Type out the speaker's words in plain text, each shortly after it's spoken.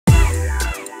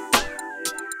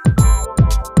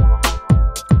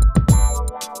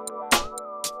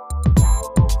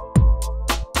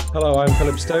Hello, I'm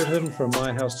Philip Stoughton from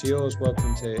My House to Yours.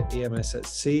 Welcome to EMS at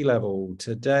Sea Level.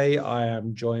 Today I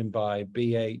am joined by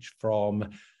BH from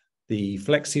the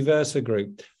Flexi Versa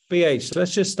group. BH,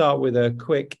 let's just start with a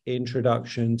quick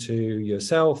introduction to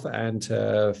yourself and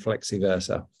to Flexi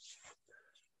Versa.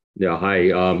 Yeah, hi.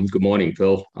 Good morning,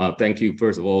 Phil. Thank you,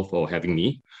 first of all, for having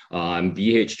me. I'm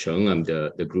BH Chng. I'm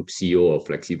the group CEO of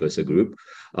Flexi Versa Group.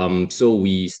 So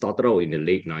we started out in the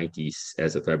late 90s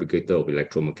as a fabricator of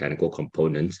electromechanical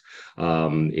components.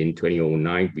 In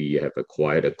 2009, we have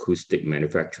acquired acoustic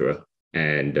manufacturer.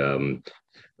 And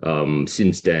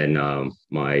since then,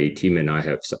 my team and I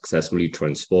have successfully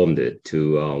transformed it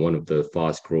to one of the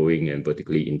fast-growing and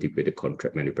vertically integrated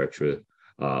contract manufacturer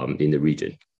in the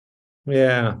region.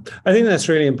 Yeah, I think that's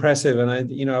really impressive. And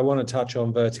I want to touch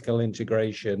on vertical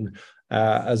integration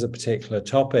as a particular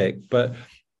topic, but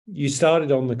you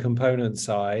started on the component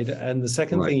side. And the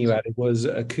second thing you added was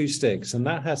acoustics. And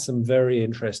that has some very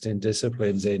interesting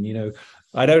disciplines in,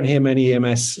 I don't hear many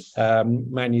EMS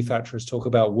manufacturers talk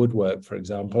about woodwork, for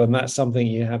example, and that's something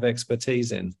you have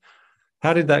expertise in.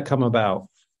 How did that come about?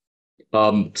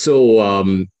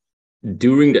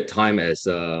 During that time as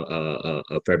a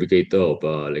fabricator of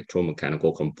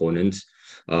electromechanical components,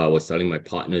 I was telling my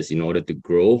partners in order to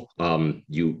grow,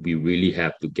 we really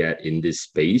have to get in this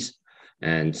space.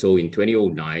 And so in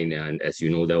 2009, and as you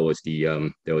know, there was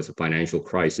a financial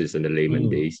crisis in the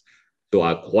Lehman days. So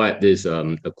I acquired this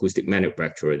acoustic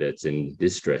manufacturer that's in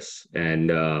distress.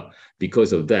 And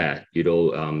because of that,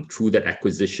 through that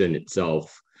acquisition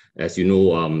itself, as you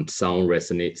know, sound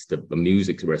resonates, the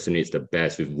music resonates the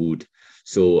best with wood.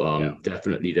 So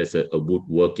definitely there's a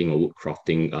woodworking or wood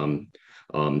crafting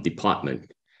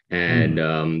department.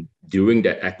 And during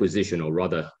that acquisition, or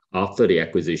rather after the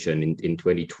acquisition in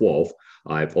 2012,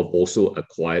 I've also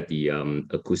acquired the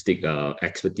acoustic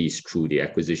expertise through the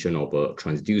acquisition of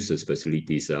transducers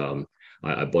facilities.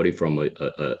 I bought it from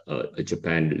a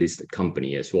Japan-listed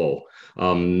company as well.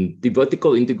 The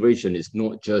vertical integration is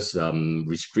not just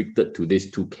restricted to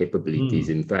these two capabilities.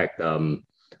 In fact,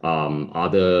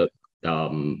 other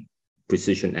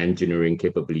precision engineering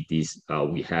capabilities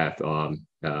we have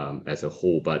as a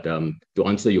whole. But to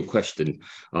answer your question,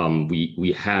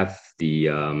 we have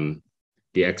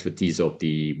the expertise of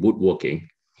the woodworking,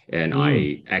 and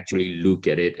I actually look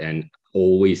at it and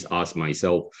always ask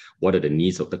myself, what are the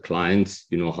needs of the clients?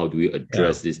 How do we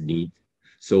address this need?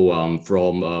 So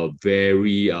from a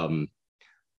very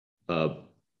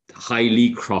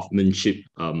highly craftsmanship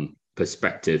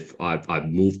perspective, I've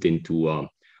moved into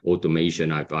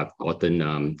automation. I've gotten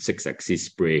 6-axis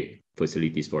spray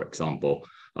facilities, for example.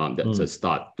 That's a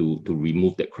start to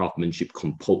remove the craftsmanship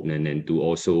component and to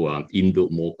also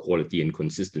inbuild more quality and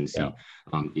consistency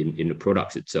in the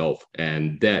products itself.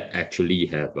 And that actually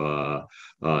has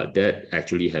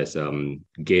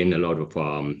gained a lot of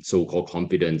so-called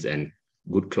confidence and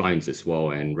good clients as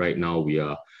well. And right now we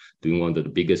are doing one of the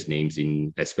biggest names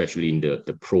especially in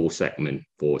the pro segment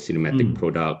for cinematic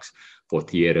products, for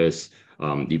theaters,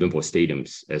 even for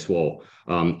stadiums as well.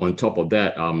 On top of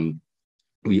that,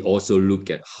 we also look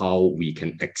at how we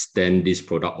can extend this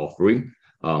product offering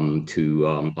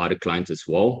to other clients as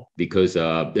well, because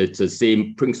it's the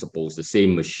same principles, the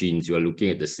same machines. You are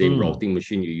looking at the same routing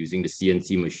machine, you're using the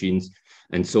CNC machines.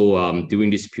 And so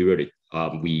during this period,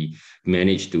 we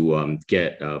managed to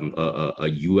get a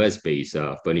US-based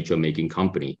furniture making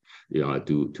company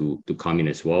to come in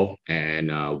as well.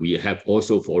 And we have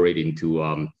also forayed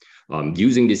into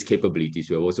using these capabilities.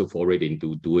 We're also forayed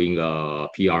into doing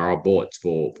PRR boards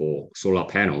for solar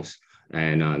panels.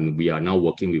 And we are now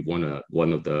working with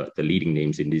one of the leading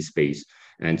names in this space.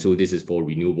 And so this is for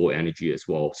renewable energy as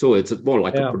well. So it's more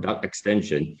like a product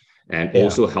extension and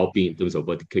also helping in terms of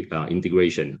vertical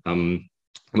integration.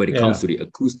 When it comes to the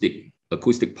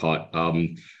acoustic part,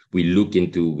 we look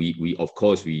into, we of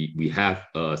course, we have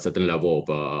a certain level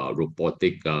of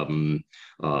robotic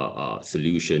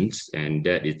solutions, and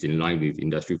that is in line with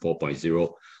Industry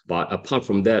 4.0. But apart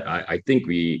from that, I think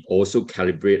we also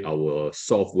calibrate our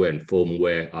software and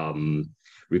firmware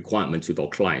requirements with our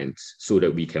clients so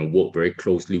that we can work very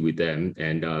closely with them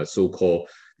and so-called,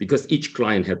 because each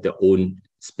client have their own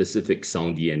specific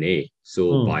sound DNA.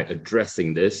 So by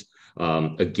addressing this,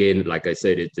 again, like I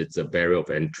said, it's a barrier of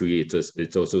entry.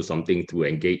 It's also something through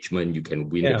engagement. You can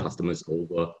win the customers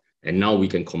over. And now we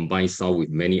can combine sound with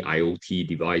many IoT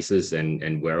devices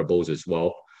and wearables as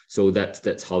well. So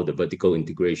that's how the vertical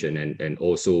integration and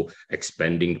also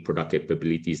expanding product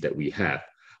capabilities that we have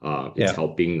is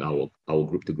helping our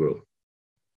group to grow.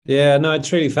 Yeah, no,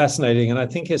 it's really fascinating. And I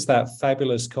think it's that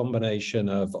fabulous combination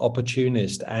of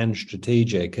opportunist and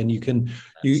strategic. And you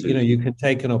Absolutely. can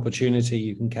take an opportunity,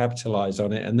 you can capitalize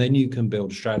on it, and then you can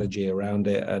build strategy around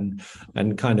it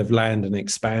and kind of land and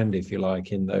expand, if you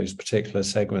like, in those particular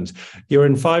segments. You're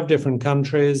in 5 different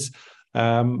countries,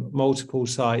 multiple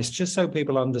sites, just so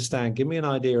people understand, give me an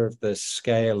idea of the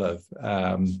scale of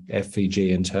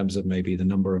FVG in terms of maybe the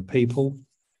number of people.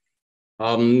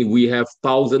 We have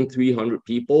 1,300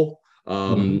 people.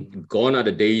 Mhm. Gone are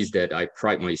the days that I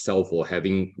pride myself for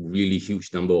having really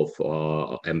huge number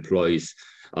of employees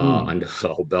Mm. under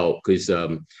our belt because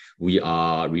we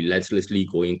are relentlessly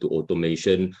going to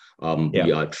automation. We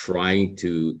Yeah. are trying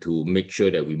to make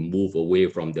sure that we move away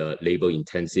from the labor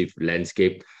intensive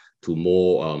landscape to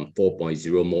more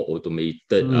 4.0, more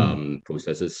automated Mm.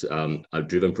 processes,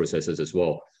 driven processes as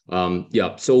well.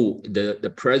 Yeah, so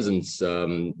the presence,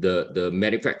 the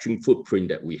manufacturing footprint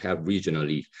that we have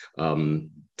regionally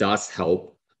does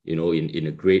help, in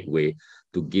a great way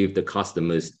to give the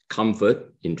customers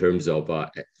comfort in terms of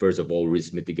first of all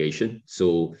risk mitigation.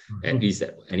 So at Mhm. least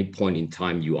at any point in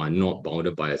time, you are not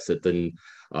bounded by a certain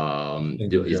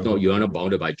Single it's not you are not geography.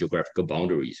 bounded by geographical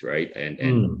boundaries, right? And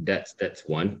Mm. that's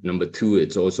one. Number two,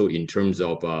 it's also in terms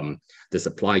of the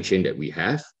supply chain that we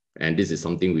have. And this is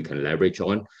something we can leverage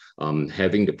on.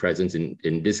 Having the presence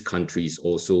in these countries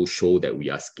also show that we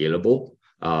are scalable.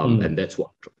 And Mm. that's what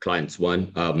clients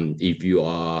want. If you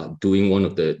are doing one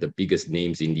of the biggest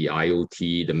names in the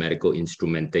IoT, the medical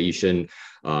instrumentation,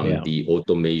 Yeah. the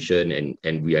automation,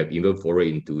 and we have even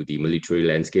forayed into the military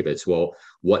landscape as well.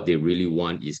 What they really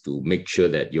want is to make sure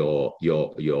that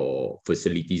your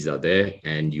facilities are there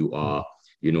and you are,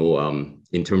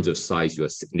 in terms of size, you are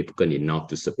significant enough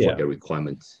to support Yeah. their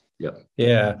requirements. Yeah.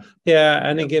 Yeah. Yeah.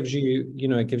 And Yeah. it gives you,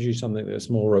 it gives you something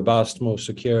that's more robust, more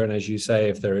secure. And as you say,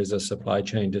 if there is a supply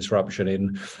chain disruption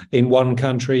in one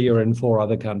country, you're in 4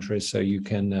 other countries. So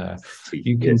Exactly.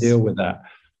 you can deal Yes. with that.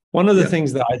 One of the Yeah.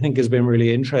 things that I think has been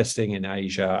really interesting in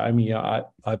Asia, I mean,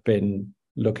 I've been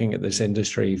looking at this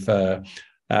industry for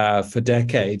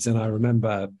decades. And I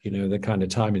remember, the kind of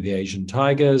time of the Asian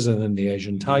tigers and then the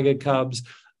Asian Mhm. tiger cubs.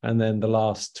 And then the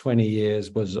last 20 years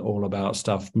was all about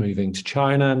stuff moving to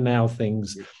China. Now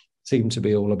things seem to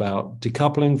be all about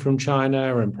decoupling from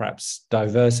China and perhaps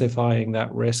diversifying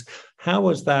that risk. How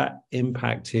has that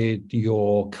impacted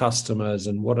your customers,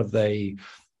 and what have they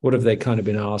kind of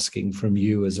been asking from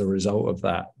you as a result of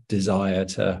that desire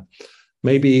to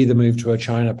maybe either move to a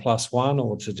China plus one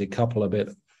or to decouple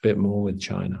a bit more with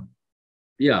China?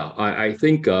 Yeah, I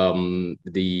think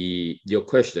the your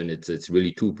question it's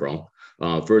really two-pronged.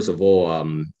 First of all,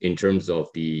 in terms of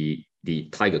the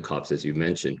tiger cubs, as you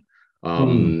mentioned,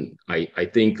 Mm. I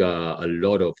think a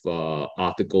lot of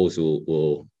articles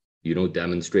will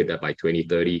demonstrate that by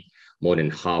 2030, more than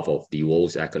half of the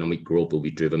world's economic growth will be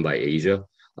driven by Asia.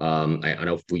 And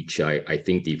of which I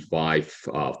think the five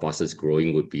fastest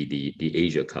growing would be the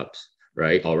Asia cubs,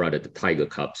 right? Or rather the tiger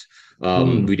cubs,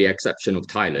 Mm. with the exception of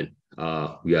Thailand.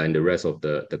 We are in the rest of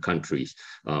the countries,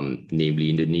 namely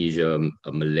Indonesia,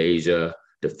 Malaysia,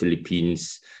 the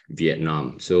Philippines,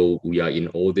 Vietnam. So we are in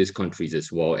all these countries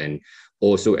as well, and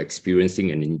also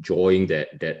experiencing and enjoying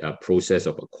that process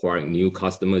of acquiring new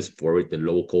customers for it, the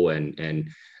local and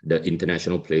the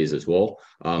international players as well.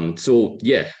 So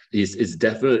yeah, it's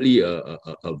definitely a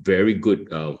very good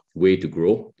way to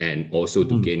grow and also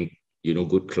to Mm. gain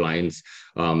good clients,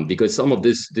 because some of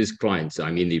these clients, I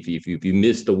mean, if you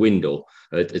miss the window,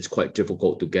 it's quite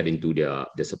difficult to get into their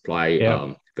supply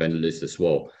Yeah. vendor list as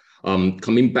well.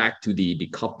 Coming back to the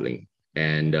decoupling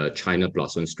and China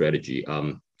plus one strategy,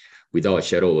 without a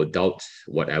shadow of a doubt,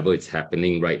 whatever is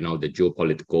happening right now, the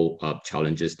geopolitical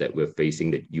challenges that we're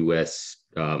facing, the US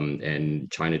and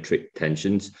China trade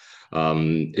tensions,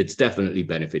 it's definitely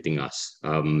benefiting us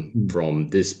Mm. from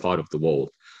this part of the world.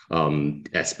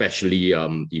 Especially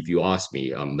if you ask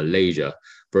me, Malaysia,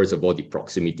 first of all, the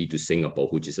proximity to Singapore,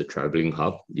 which is a traveling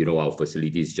hub. Our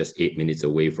facility is just 8 minutes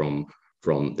away from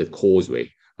the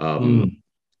causeway. Mm.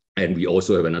 And we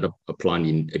also have another plant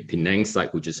in Penang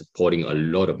site, which is supporting a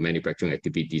lot of manufacturing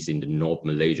activities in the North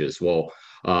Malaysia as well.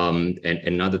 And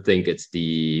another thing, it's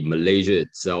the Malaysia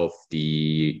itself,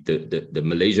 the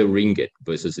Malaysia ringgit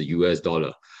versus the US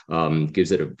dollar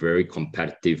gives it a very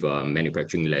competitive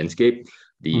manufacturing landscape.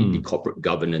 The Mm. corporate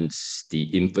governance, the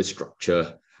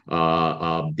infrastructure,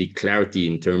 the clarity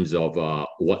in terms of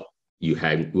what you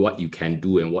have, what you can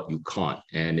do and what you can't,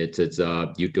 and it's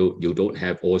you don't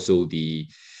have also the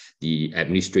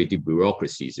administrative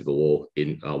bureaucracies, if you will,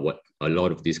 in what a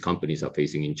lot of these companies are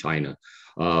facing in China.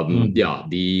 Mm. Yeah,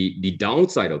 the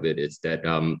downside of it is that,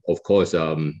 of course,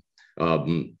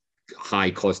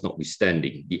 high cost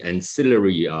notwithstanding, the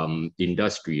ancillary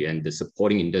industry and the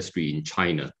supporting industry in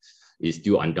China is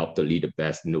still undoubtedly the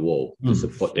best in the world to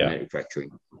support the manufacturing.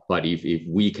 But if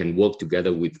we can work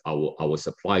together with our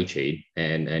supply chain,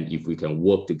 and if we can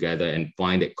work together and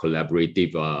find a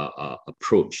collaborative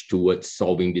approach towards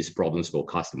solving these problems for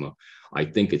customer, I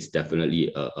think it's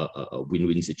definitely a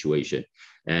win-win situation.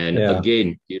 And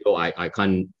again, I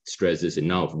can't stress this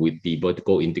enough. With the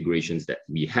vertical integrations that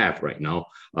we have right now,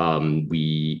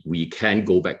 we can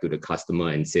go back to the customer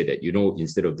and say that,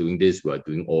 instead of doing this, we are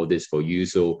doing all this for you.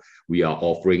 So we are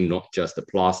offering not just the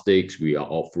plastics, we are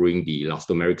offering the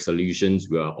elastomeric solutions,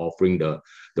 we are offering the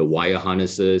wire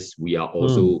harnesses. We are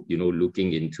also,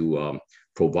 looking into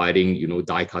providing,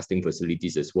 die casting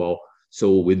facilities as well.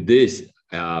 So with this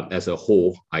as a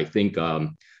whole, I think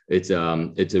it's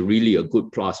a really a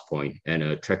good plus point and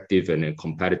an attractive and a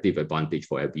competitive advantage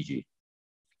for FBG.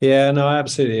 Yeah, no, I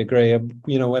absolutely agree.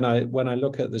 When I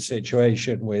look at the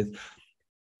situation with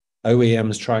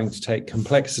OEMs trying to take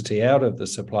complexity out of the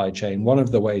supply chain, one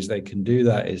of the ways they can do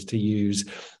that is to use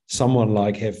someone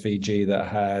like FVG that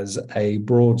has a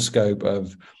broad scope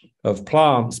of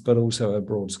plants, but also a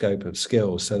broad scope of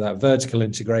skills. So that vertical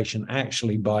integration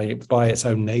actually by its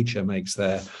own nature makes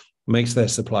their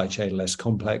supply chain less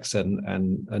complex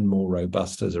and more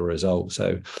robust as a result.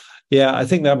 So yeah, I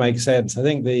think that makes sense. I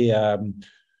think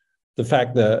the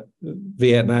fact that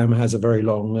Vietnam has a very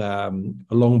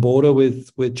long border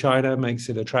with China makes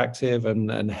it attractive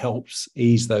and helps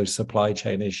ease those supply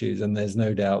chain issues. And there's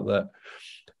no doubt that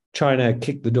China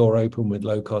kicked the door open with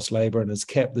low-cost labor and has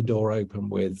kept the door open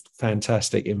with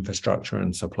fantastic infrastructure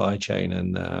and supply chain.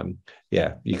 And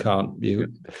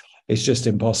it's just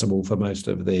impossible for most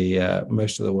of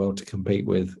the world to compete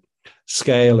with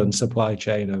scale and supply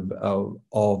chain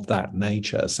of that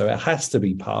nature. So it has to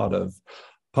be part of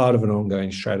an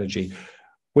ongoing strategy.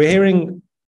 We're hearing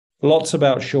lots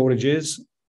about shortages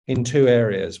in two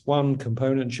areas. One,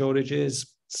 component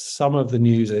shortages. Some of the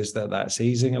news is that that's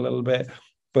easing a little bit.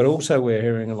 But also we're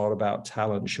hearing a lot about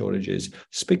talent shortages.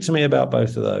 Speak to me about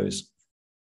both of those.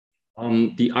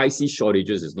 The IC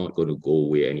shortages is not going to go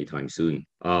away anytime soon.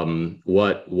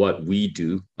 What we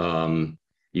do,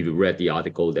 if you read the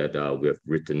article that we have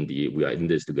written, we are in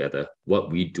this together. What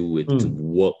we do is to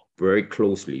work very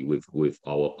closely with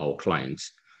our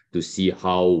clients to see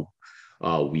how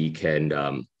we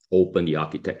can open the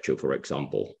architecture, for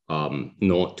example,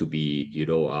 not to be,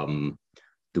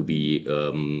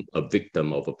 a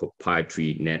victim of a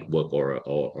proprietary network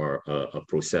or a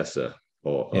processor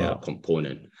or a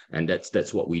component. And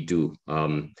that's what we do.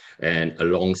 And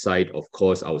alongside, of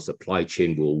course, our supply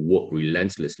chain will work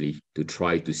relentlessly to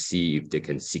try to see if they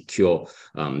can secure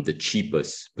the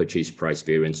cheapest purchase price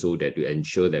variant, so that to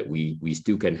ensure that we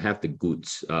still can have the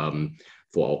goods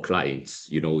for our clients,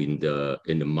 in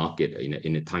the market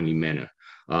in a timely manner.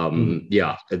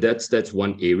 That's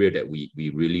one area that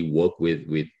we really work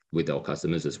with our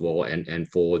customers as well. And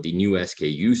for the new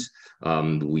SKUs,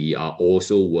 we are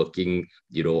also working,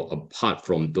 apart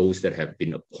from those that have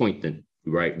been appointed,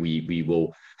 right? We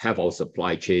will have our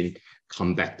supply chain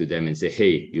come back to them and say,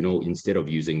 hey, instead of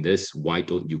using this, why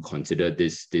don't you consider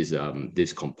this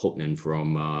component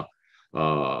from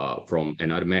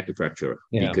another manufacturer?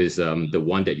 Because the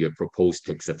one that you have proposed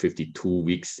takes a 52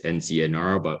 weeks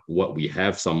NCNR, but what we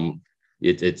have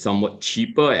it's somewhat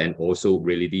cheaper and also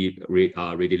readily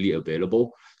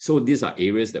available. So these are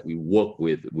areas that we work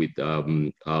with our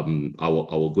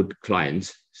good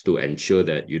clients to ensure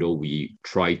that we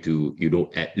try to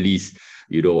at least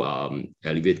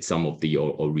alleviate some of the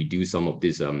or reduce some of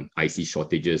these IC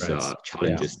shortages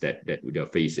challenges that we are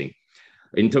facing.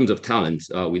 In terms of talent,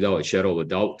 without a shadow of a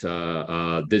doubt,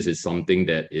 this is something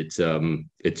that it's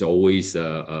always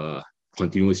a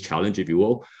continuous challenge, if you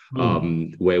will,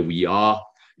 where we are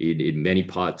in many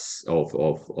parts of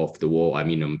the world. I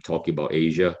mean, I'm talking about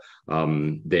Asia.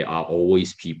 There are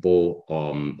always people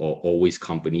or always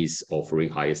companies offering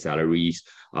higher salaries.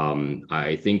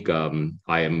 I think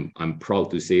I'm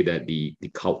proud to say that the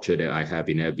culture that I have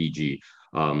in FBG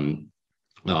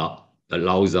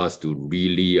allows us to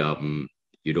really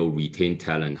retain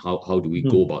talent. How do we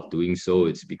go about doing so?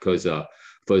 It's because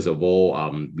first of all,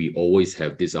 we always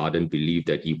have this ardent belief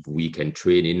that if we can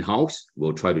train in-house,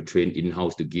 we'll try to train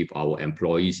in-house to give our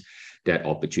employees that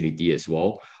opportunity as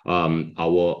well.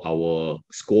 Our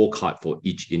scorecard for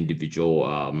each individual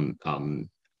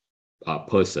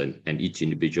person and each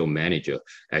individual manager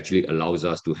actually allows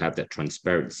us to have that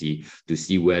transparency to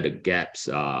see where the gaps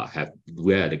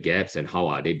and how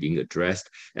are they being addressed.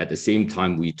 At the same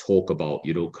time, we talk about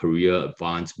career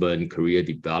advancement, career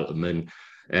development.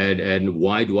 And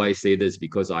why do I say this?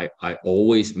 Because I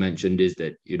always mention this,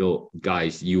 that, you know,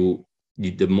 guys,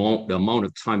 the amount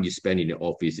of time you spend in the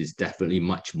office is definitely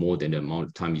much more than the amount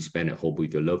of time you spend at home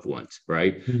with your loved ones,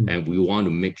 right? And we want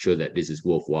to make sure that this is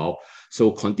worthwhile.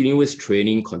 So continuous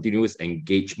training, continuous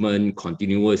engagement,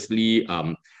 continuously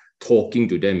talking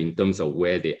to them in terms of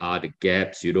where they are, the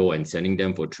gaps, you know, and sending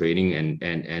them for training.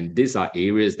 And these are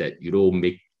areas that, you know,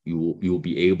 make you'll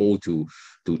be able to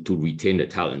retain the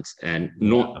talents. And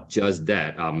not just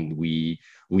that,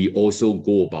 we also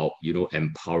go about, you know,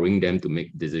 empowering them to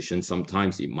make decisions.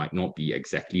 Sometimes it might not be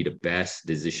exactly the best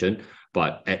decision,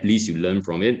 but at least you learn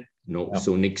from it.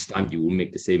 So next time you will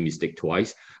make the same mistake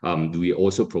twice. We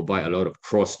also provide a lot of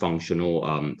cross-functional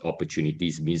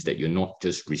opportunities, means that you're not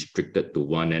just restricted to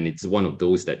one, and it's one of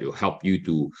those that will help you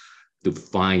to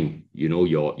find, you know,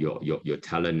 your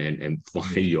talent and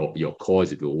find your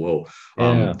cause, if you will.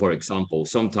 For example,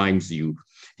 sometimes you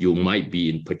might be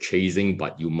in purchasing,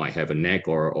 but you might have a knack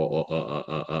or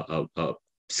a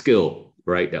skill,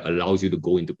 right, that allows you to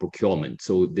go into procurement.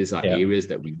 So these are areas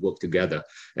that we work together.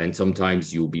 And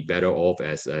sometimes you'll be better off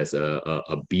as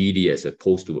a BD as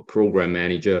opposed to a program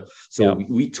manager. So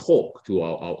we talk to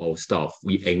our staff,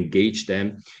 we engage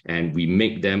them, and we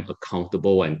make them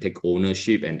accountable and take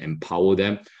ownership and empower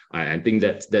them. I think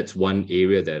that's one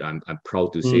area that I'm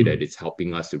proud to say that it's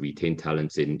helping us to retain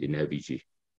talents in FVG.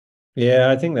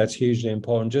 Yeah, I think that's hugely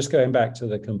important. Just going back to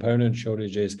the component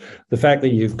shortages, the fact that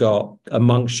you've got,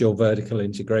 amongst your vertical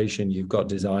integration, you've got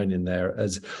design in there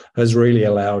has really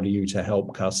allowed you to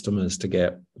help customers to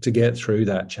get through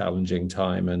that challenging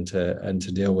time and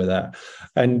to deal with that.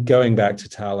 And going back to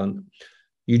talent,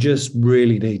 you just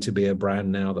really need to be a brand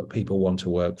now that people want to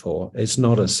work for. It's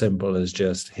not as simple as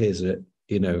just here's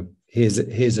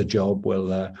a job,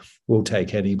 we'll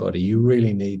take anybody. You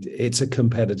really need, it's a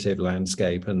competitive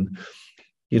landscape, and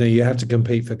you know, you have to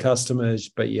compete for customers,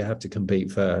 but you have to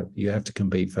compete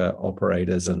for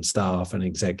operators and staff and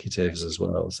executives as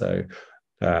well. So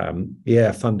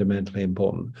fundamentally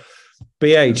important.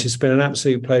 BH, it's been an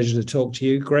absolute pleasure to talk to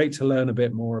you. Great to learn a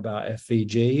bit more about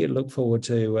FVG. Look forward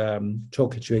to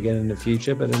talking to you again in the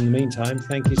future, but in the meantime,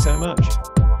 thank you so much.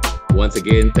 Once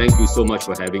again, thank you so much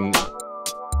for having